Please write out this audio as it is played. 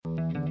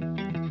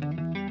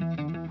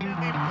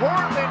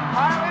Portland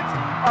Pilots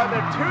are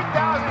the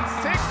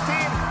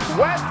 2016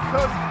 West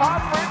Coast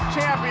Conference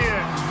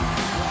champions.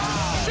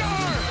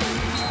 Sharp!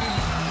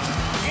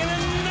 In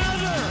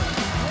another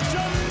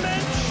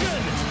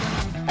dimension!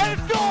 And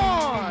it's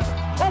gone!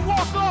 A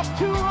walk-off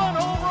two-run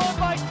home run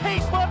by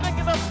Tate Budnick,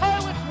 and the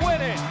Pilots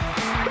win it!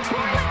 The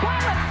Portland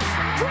Pilots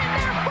win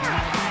their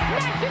first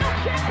national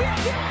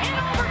championship in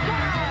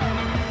overtime!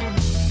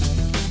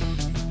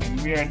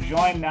 We are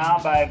joined now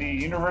by the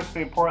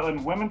University of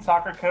Portland women's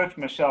soccer coach,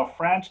 Michelle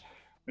French.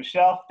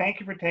 Michelle, thank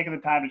you for taking the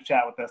time to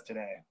chat with us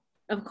today.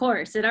 Of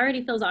course. It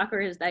already feels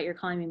awkward that you're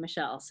calling me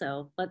Michelle,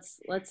 so let's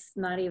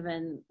not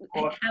even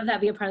have that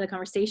be a part of the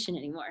conversation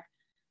anymore.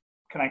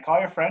 Can I call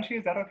you Frenchie?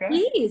 Is that okay?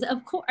 Please,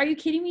 of course. Are you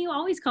kidding me? You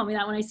always call me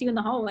that when I see you in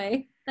the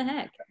hallway. The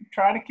heck? I'm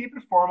trying to keep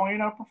it formal,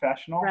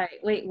 professional. Right.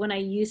 Wait, when I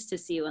used to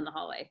see you in the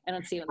hallway. I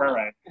don't see you in the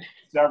hallway. Right.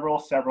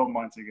 Several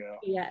months ago.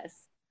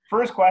 Yes.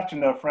 First question,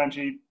 though,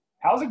 Frenchie.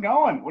 How's it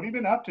going? What have you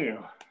been up to?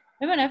 What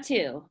have I been up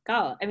to?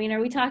 God, I mean,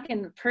 are we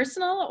talking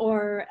personal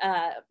or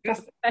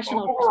just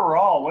professional?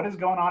 Overall, what is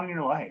going on in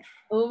your life?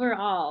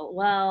 Overall,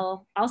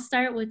 well, I'll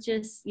start with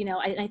just,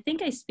 I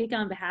think I speak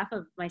on behalf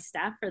of my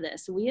staff for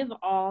this. We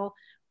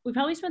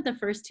probably spent the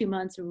first 2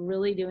 months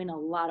really doing a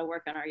lot of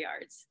work on our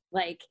yards,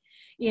 like,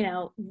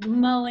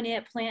 mowing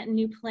it, planting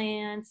new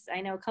plants. I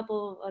know a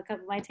couple,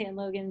 Maite and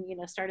Logan,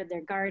 started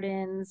their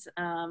gardens.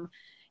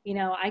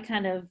 I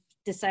kind of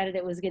decided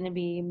it was going to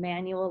be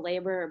manual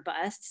labor or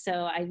bust.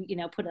 So I,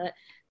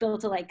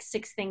 built a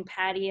 6-thing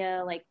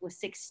patio, with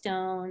 6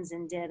 stones,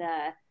 and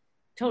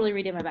totally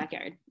redid my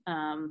backyard.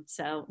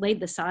 So laid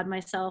the sod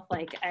myself.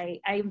 I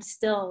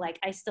still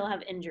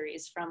have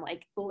injuries from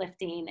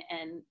lifting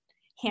and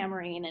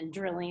hammering and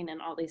drilling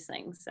and all these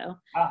things. So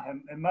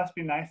it must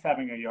be nice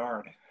having a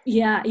yard.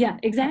 Yeah,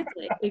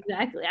 exactly.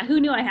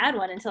 Who knew I had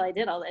one until I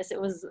did all this? It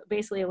was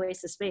basically a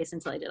waste of space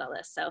until I did all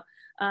this. So,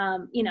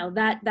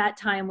 that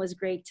time was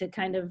great to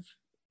kind of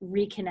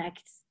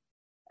reconnect,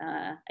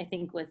 I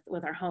think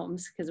with our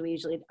homes, because we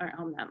usually aren't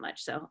home that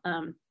much.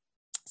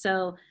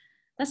 So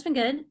that's been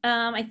good.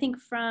 I think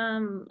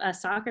from a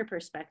soccer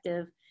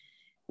perspective,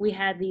 we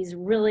had these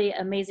really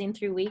amazing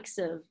 3 weeks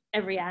of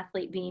every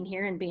athlete being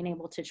here and being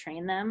able to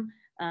train them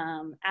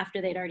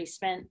after they'd already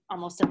spent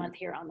almost a month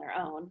here on their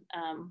own.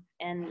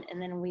 And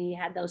then we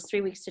had those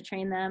 3 weeks to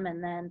train them.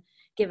 And then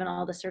given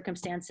all the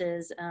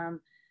circumstances,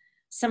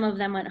 some of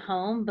them went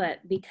home,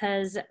 but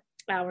because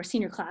our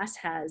senior class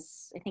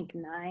has, I think,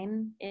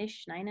 9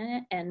 in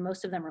it, and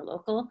most of them are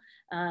local,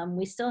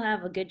 we still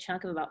have a good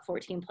chunk of about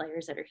 14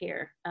 players that are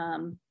here.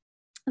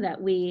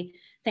 That we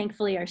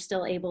thankfully are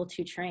still able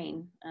to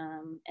train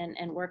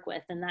and work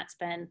with. And that's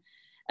been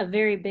a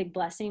very big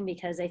blessing,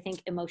 because I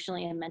think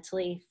emotionally and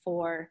mentally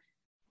for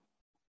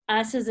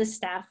us as a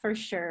staff, for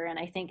sure, and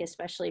I think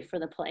especially for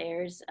the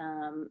players,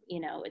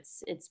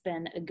 it's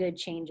been a good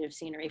change of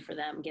scenery for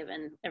them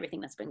given everything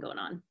that's been going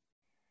on.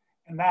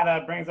 And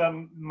that brings up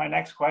my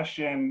next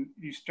question.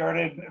 You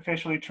started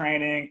officially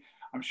training.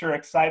 I'm sure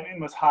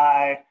excitement was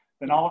high.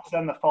 Then all of a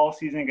sudden the fall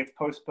season gets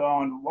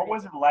postponed. What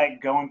was it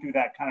like going through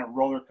that kind of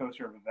roller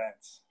coaster of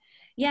events?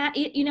 Yeah,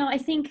 I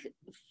think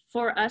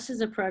for us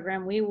as a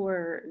program, we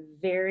were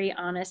very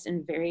honest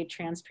and very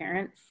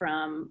transparent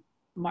from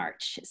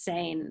March,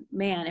 saying,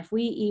 man, if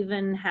we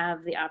even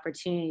have the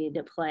opportunity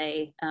to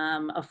play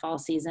a fall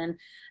season,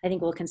 I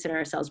think we'll consider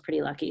ourselves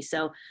pretty lucky.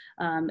 So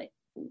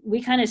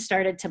we kind of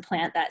started to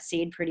plant that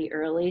seed pretty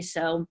early.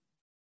 So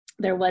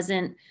there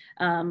wasn't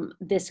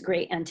this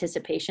great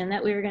anticipation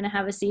that we were going to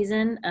have a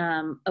season.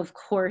 Of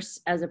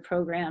course, as a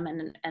program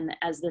and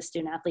as the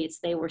student athletes,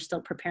 they were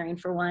still preparing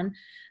for one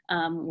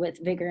with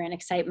vigor and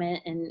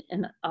excitement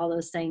and all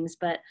those things.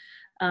 But,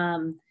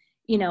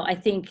 I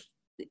think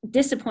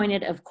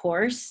disappointed, of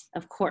course,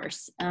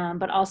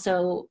 but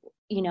also,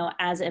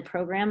 as a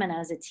program and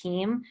as a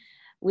team,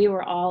 we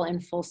were all in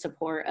full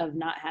support of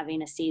not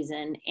having a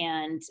season.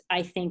 And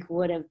I think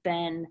would have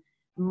been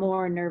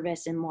more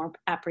nervous and more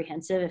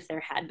apprehensive if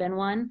there had been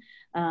one.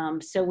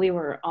 So we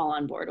were all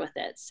on board with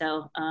it.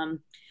 So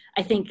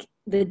I think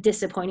the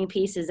disappointing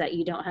piece is that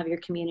you don't have your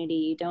community.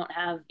 You don't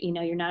have,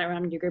 you're not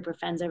around your group of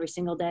friends every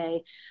single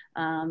day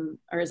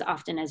or as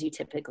often as you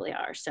typically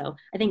are. So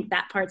I think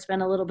that part's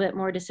been a little bit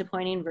more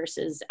disappointing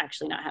versus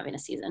actually not having a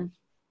season.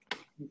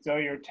 So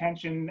your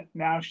attention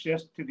now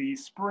shifts to the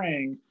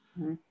spring.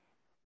 Mm-hmm.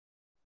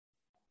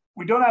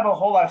 We don't have a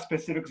whole lot of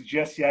specifics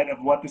just yet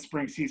of what the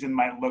spring season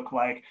might look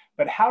like,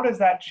 but how does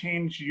that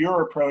change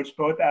your approach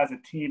both as a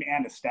team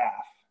and a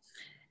staff?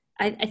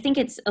 I think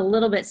it's a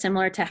little bit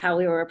similar to how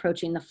we were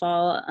approaching the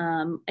fall.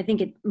 I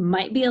think it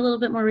might be a little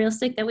bit more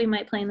realistic that we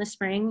might play in the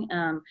spring,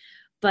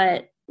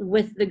 but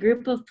with the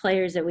group of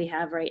players that we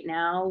have right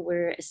now,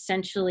 we're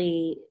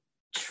essentially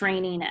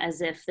training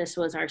as if this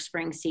was our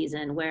spring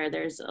season, where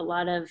there's a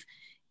lot of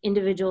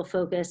individual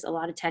focus, a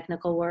lot of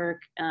technical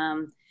work,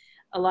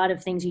 a lot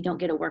of things you don't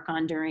get to work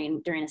on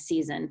during a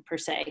season per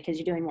se, because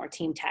you're doing more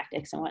team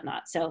tactics and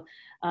whatnot. So,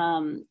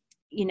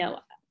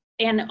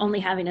 and only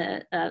having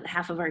a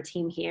half of our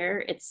team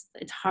here, it's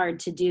hard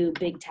to do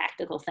big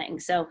tactical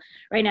things. So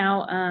right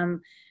now,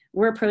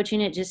 we're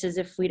approaching it just as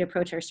if we'd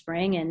approach our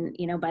spring. And,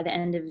 by the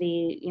end of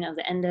the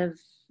end of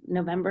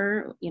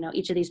November,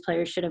 each of these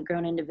players should have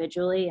grown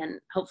individually and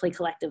hopefully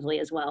collectively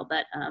as well.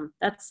 But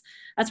that's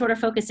what our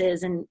focus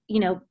is. And,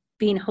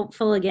 being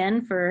hopeful again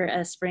for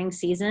a spring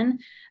season,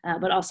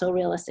 but also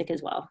realistic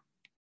as well.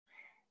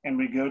 And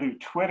we go to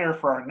Twitter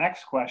for our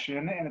next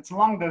question, and it's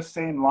along those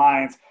same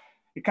lines.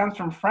 It comes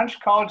from French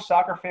college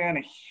soccer fan,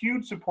 a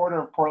huge supporter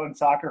of Portland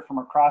soccer from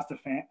across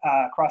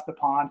the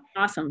pond.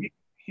 Awesome.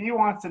 He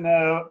wants to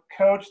know,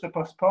 Coach, the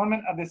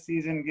postponement of this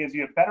season gives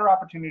you a better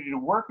opportunity to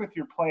work with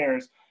your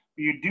players,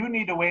 but you do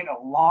need to wait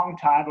a long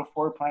time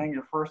before playing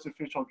your first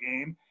official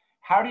game.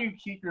 How do you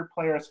keep your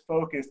players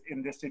focused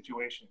in this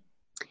situation?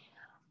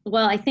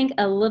 Well, I think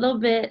a little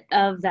bit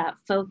of that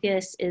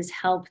focus is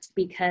helped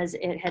because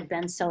it had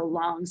been so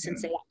long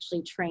since they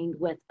actually trained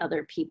with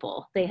other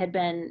people. They had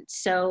been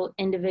so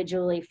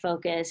individually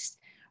focused,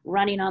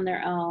 running on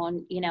their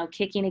own,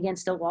 kicking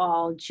against a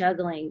wall,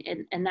 juggling.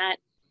 And that,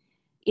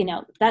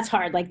 that's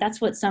hard. Like,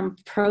 that's what some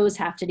pros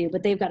have to do,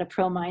 but they've got a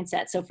pro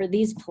mindset. So for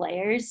these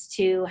players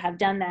to have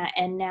done that,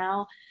 and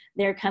now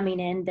they're coming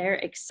in, their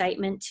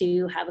excitement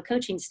to have a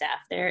coaching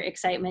staff, their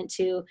excitement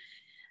to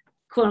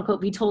quote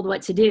unquote be told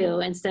what to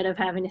do instead of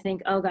having to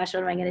think, oh gosh,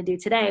 what am I going to do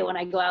today when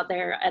I go out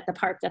there at the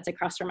park that's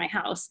across from my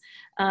house?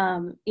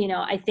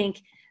 I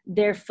think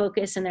their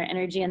focus and their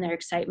energy and their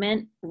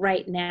excitement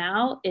right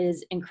now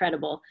is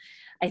incredible.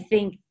 I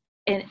think,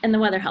 and the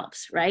weather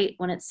helps, right?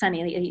 When it's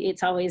sunny,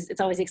 it's always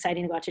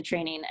exciting to go out to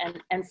training.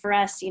 And for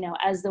us,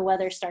 as the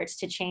weather starts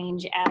to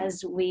change,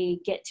 as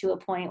we get to a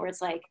point where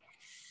it's like,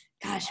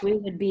 gosh, we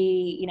would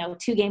be,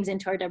 2 games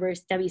into our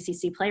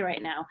WCC play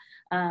right now.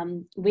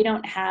 We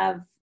don't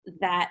have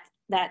that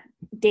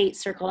date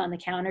circled on the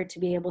calendar to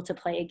be able to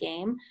play a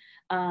game.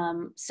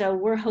 So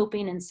we're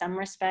hoping in some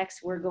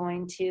respects we're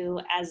going to,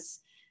 as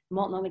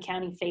Multnomah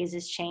County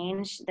phases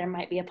change, there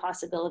might be a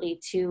possibility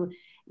to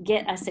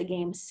get us a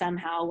game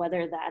somehow,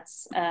 whether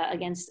that's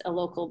against a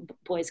local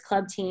boys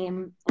club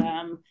team,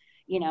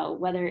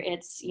 whether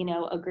it's,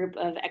 a group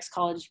of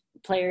ex-college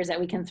players that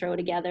we can throw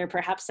together,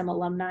 perhaps some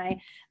alumni,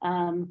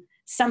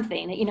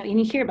 something, and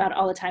you hear about it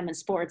all the time in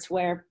sports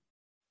where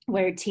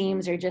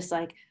teams are just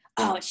like,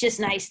 oh, it's just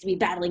nice to be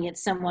battling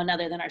against someone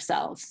other than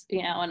ourselves,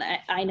 and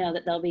I know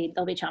that they'll be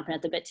chomping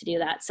at the bit to do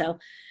that. So,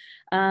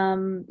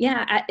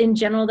 in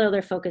general, though,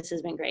 their focus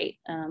has been great,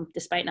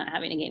 despite not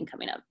having a game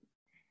coming up.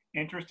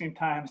 Interesting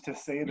times, to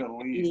say the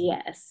least.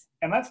 Yes.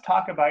 And let's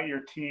talk about your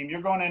team.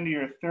 You're going into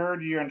your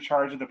 3rd year in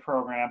charge of the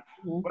program.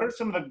 Mm-hmm. What are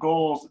some of the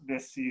goals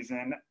this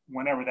season,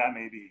 whenever that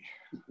may be?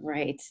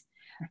 Right.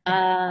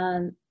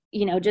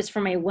 Just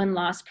from a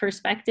win-loss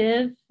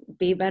perspective,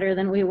 be better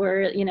than we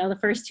were, the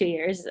first 2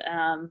 years.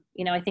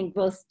 I think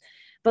both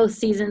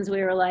seasons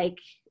we were like,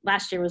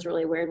 last year was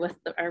really weird with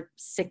our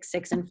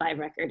 6-6-5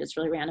 record. It's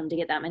really random to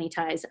get that many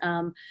ties.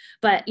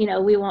 But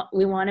we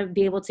want to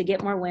be able to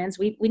get more wins.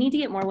 We need to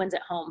get more wins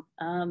at home.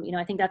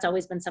 I think that's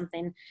always been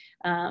something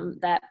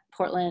that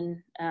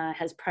Portland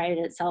has prided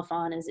itself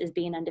on is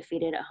being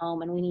undefeated at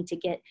home, and we need to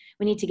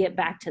get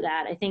back to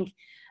that. I think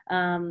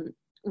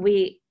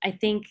I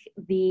think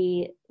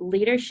the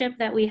leadership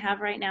that we have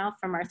right now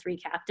from our 3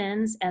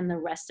 captains and the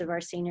rest of our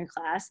senior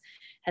class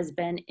has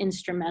been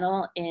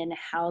instrumental in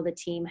how the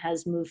team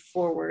has moved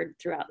forward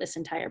throughout this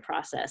entire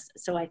process.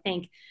 So I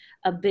think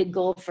a big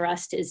goal for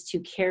us is to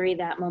carry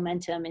that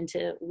momentum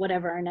into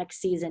whatever our next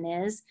season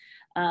is,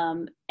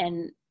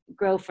 and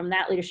grow from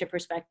that leadership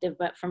perspective,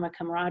 but from a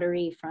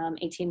camaraderie, from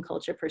a team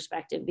culture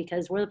perspective,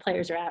 because where the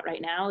players are at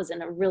right now is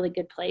in a really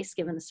good place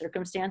given the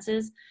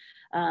circumstances.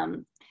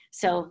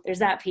 So there's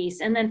that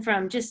piece. And then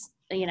from just,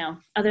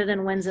 other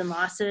than wins and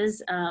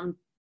losses,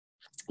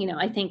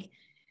 I think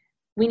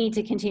we need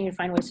to continue to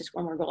find ways to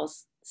score more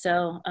goals.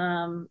 So,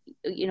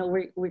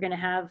 we're going to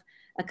have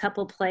a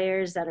couple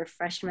players that are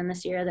freshmen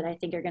this year that I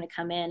think are going to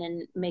come in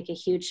and make a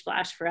huge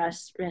splash for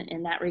us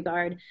in that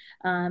regard.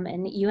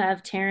 And you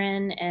have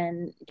Taryn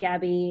and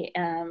Gabby,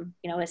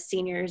 as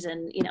seniors,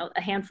 and,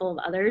 a handful of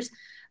others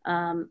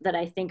that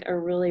I think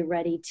are really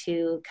ready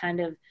to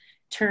kind of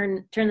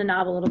turn the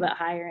knob a little bit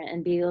higher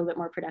and be a little bit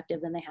more productive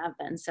than they have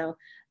been. So,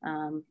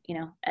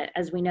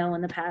 as we know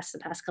in the past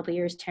couple of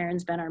years,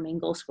 Taryn's been our main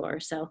goal scorer.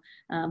 So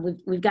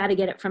we've got to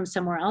get it from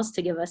somewhere else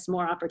to give us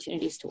more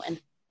opportunities to win.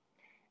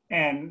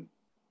 And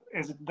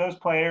as those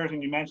players,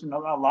 and you mentioned a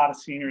lot of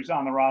seniors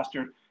on the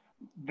roster,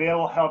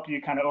 they'll help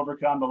you kind of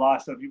overcome the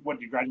loss of, what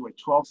did you graduate,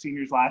 12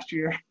 seniors last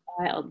year?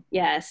 Wild.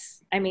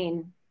 Yes. I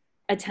mean,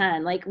 a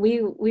ton. Like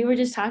we were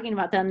just talking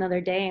about that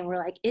another day, and we're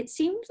like, it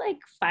seems like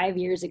 5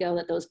 years ago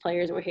that those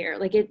players were here.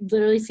 Like, it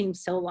literally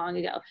seems so long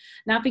ago,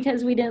 not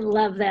because we didn't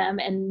love them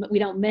and we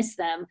don't miss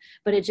them,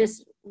 but it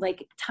just,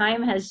 like,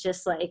 time has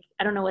just, like,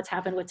 I don't know what's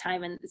happened with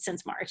time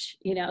since March,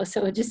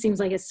 so it just seems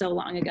like it's so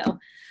long ago.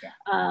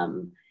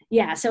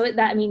 Yeah. So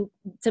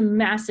it's a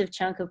massive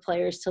chunk of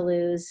players to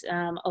lose.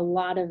 A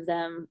lot of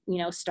them,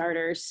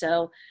 starters.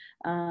 So,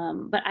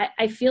 but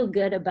I feel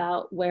good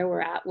about where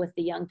we're at with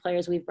the young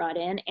players we've brought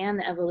in and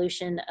the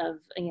evolution of,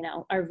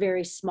 our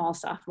very small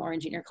sophomore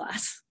and junior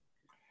class.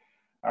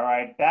 All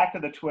right, back to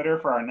the Twitter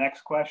for our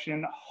next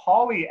question.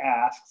 Holly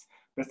asks,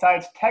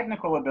 besides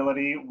technical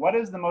ability, what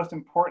is the most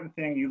important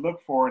thing you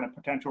look for in a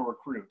potential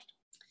recruit?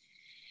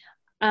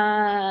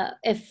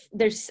 If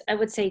there's, I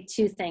would say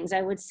two things.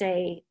 I would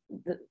say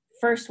the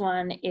first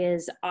one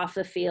is off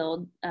the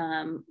field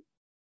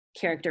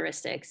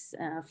characteristics.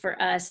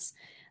 For us,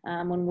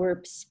 when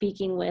we're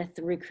speaking with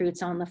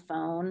recruits on the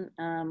phone,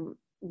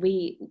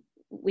 we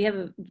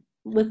have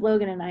with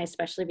Logan and I,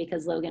 especially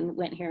because Logan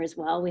went here as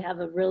well, we have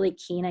a really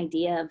keen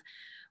idea of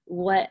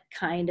what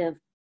kind of,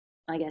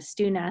 I guess,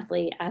 student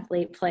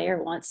athlete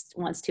player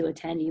wants to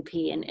attend UP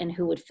and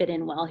who would fit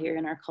in well here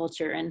in our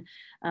culture. And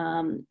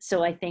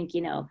so I think,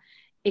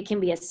 it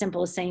can be as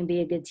simple as saying, be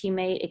a good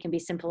teammate. It can be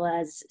simple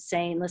as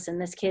saying, listen,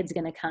 this kid's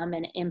going to come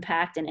and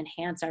impact and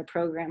enhance our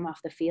program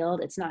off the field.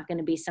 It's not going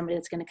to be somebody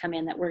that's going to come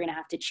in that we're going to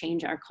have to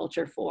change our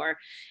culture for.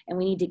 And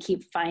we need to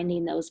keep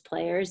finding those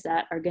players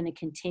that are going to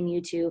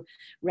continue to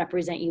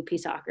represent UP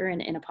soccer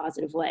in a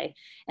positive way.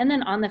 And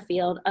then on the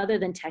field, other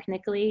than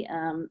technically,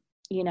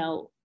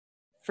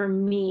 for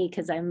me,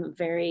 because I'm a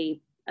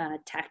very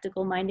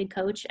tactical minded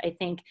coach, I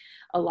think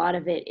a lot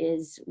of it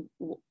is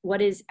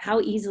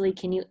how easily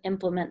can you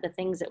implement the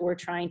things that we're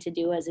trying to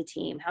do as a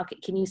team? How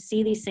can you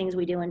see these things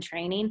we do in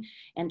training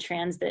and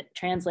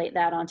translate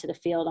that onto the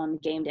field on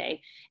game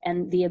day?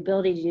 And the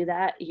ability to do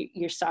that,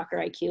 your soccer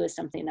IQ is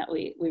something that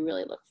we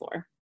really look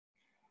for.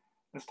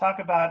 Let's talk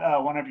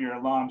about one of your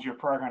alums. Your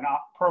program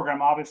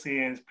obviously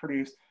has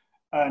produced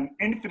an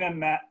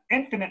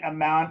infinite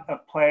amount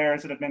of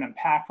players that have been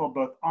impactful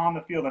both on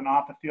the field and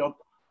off the field.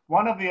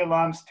 One of the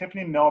alums,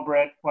 Tiffany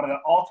Milbrett, one of the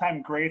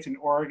all-time greats in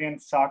Oregon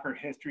soccer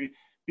history,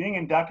 being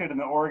inducted in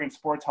the Oregon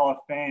Sports Hall of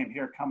Fame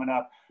here coming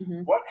up.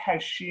 Mm-hmm. What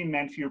has she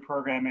meant to your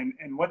program,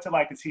 and what's it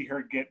like to see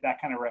her get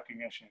that kind of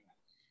recognition?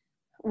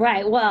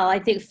 Right. Well, I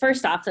think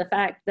first off, the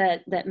fact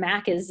that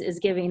Mac is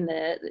giving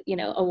the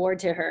award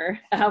to her,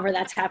 however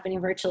that's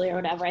happening virtually or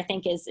whatever, I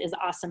think is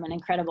awesome and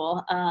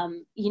incredible.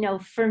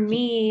 For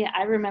me,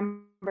 I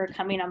remember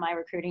coming on my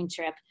recruiting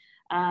trip.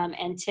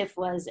 And Tiff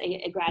was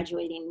a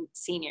graduating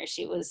senior.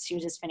 She was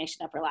just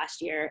finishing up her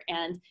last year.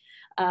 And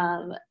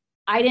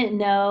I didn't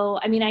know,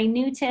 I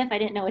knew Tiff. I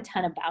didn't know a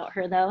ton about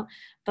her though.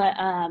 But,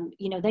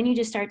 then you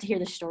just start to hear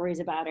the stories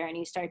about her and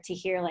you start to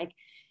hear like,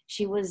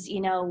 she was,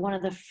 one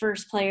of the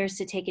first players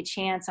to take a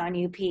chance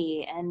on UP.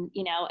 And,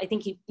 I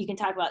think you can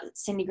talk about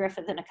Cindy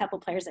Griffith and a couple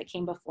players that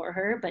came before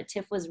her, but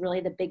Tiff was really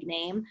the big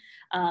name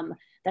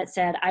that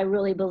said, I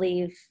really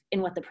believe in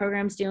what the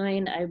program's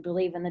doing. I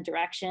believe in the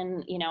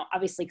direction.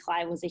 Obviously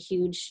Clive was a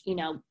huge,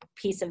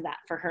 piece of that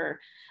for her.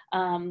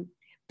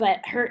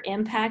 But her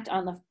impact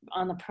on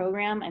the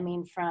program,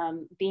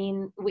 from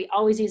being, we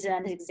always use it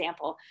as an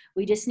example.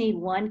 We just need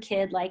one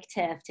kid like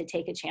Tiff to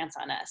take a chance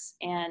on us.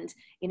 And,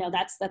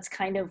 that's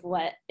kind of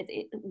what,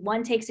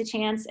 one takes a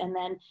chance, and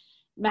then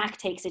Mac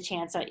takes a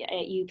chance at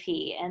UP,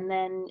 and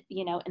then,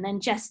 and then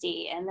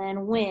Jesty, and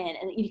then Win,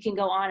 and you can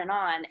go on.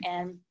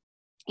 And,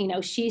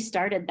 she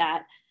started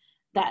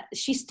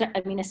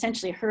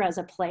essentially her as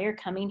a player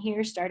coming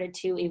here started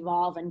to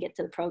evolve and get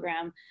to the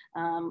program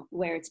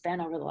where it's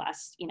been over the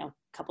last,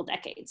 couple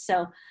decades.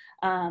 So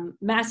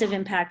massive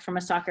impact from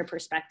a soccer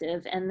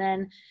perspective. And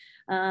then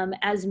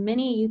as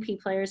many UP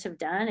players have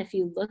done, if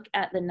you look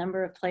at the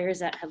number of players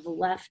that have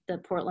left the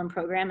Portland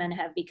program and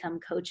have become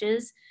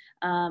coaches,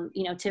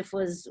 Tiff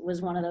was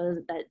one of those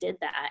that did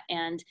that.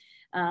 And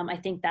I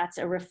think that's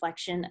a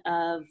reflection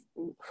of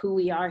who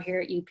we are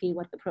here at UP,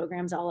 what the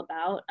program's all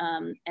about,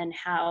 and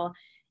how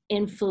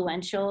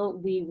influential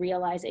we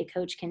realize a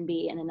coach can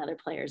be in another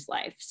player's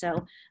life.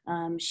 So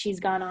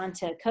she's gone on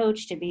to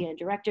coach, to be a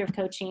director of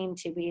coaching,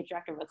 to be a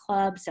director of a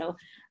club. So,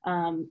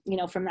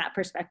 from that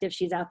perspective,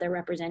 she's out there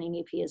representing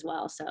UP as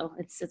well. So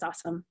it's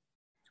awesome.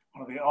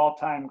 One of the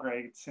all-time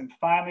greats. And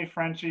finally,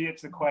 Frenchie,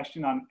 it's the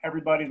question on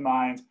everybody's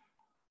minds.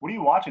 What are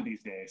you watching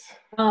these days?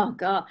 Oh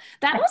God,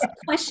 that was a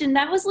question.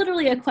 That was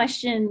literally a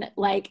question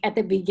like at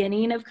the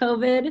beginning of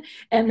COVID.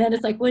 And then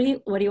it's like, what are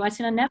you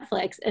watching on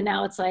Netflix? And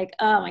now it's like,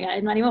 oh my God,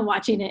 I'm not even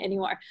watching it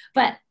anymore.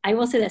 But I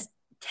will say this,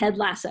 Ted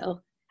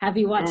Lasso. Have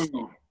you watched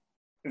it?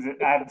 Is it?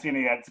 I haven't seen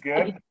it yet. It's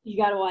good? You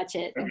got to watch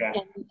it.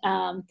 Okay.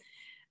 And,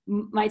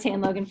 Maite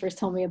and Logan first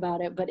told me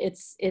about it, but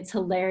it's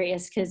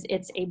hilarious because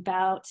it's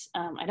about,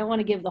 I don't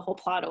want to give the whole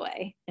plot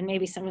away. And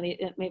maybe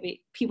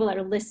maybe people that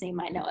are listening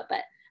might know it,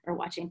 or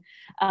watching.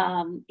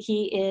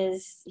 He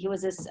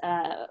was this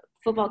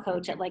football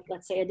coach at, like,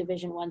 let's say a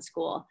Division I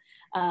school,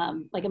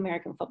 like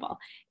American football.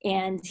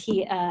 And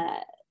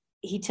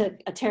he took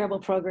a terrible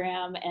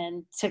program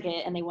and took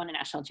it, and they won a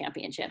national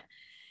championship.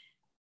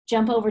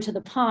 Jump over to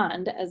the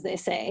pond, as they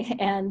say,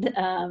 and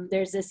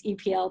there's this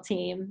EPL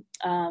team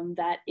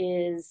that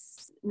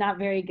is not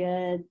very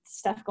good,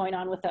 stuff going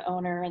on with the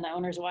owner and the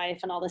owner's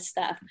wife and all this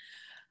stuff.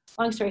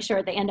 Long story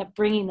short, they end up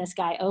bringing this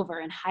guy over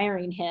and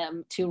hiring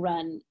him to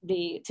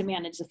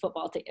manage the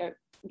football or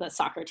the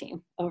soccer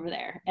team over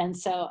there. And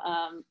so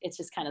it's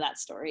just kind of that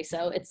story.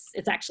 So it's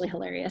actually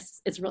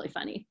hilarious. It's really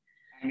funny.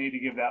 I need to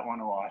give that one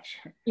a watch.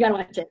 You gotta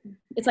watch it.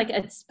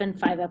 It's been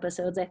 5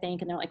 episodes, I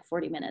think, and they're like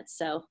 40 minutes.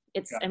 So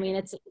it's, I mean,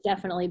 it's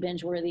definitely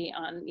binge worthy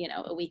on,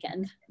 a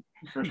weekend.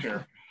 For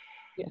sure.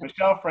 Yeah.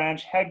 Michelle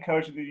French, head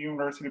coach of the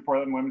University of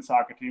Portland women's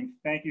soccer team.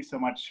 Thank you so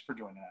much for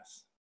joining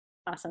us.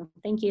 Awesome.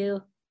 Thank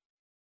you.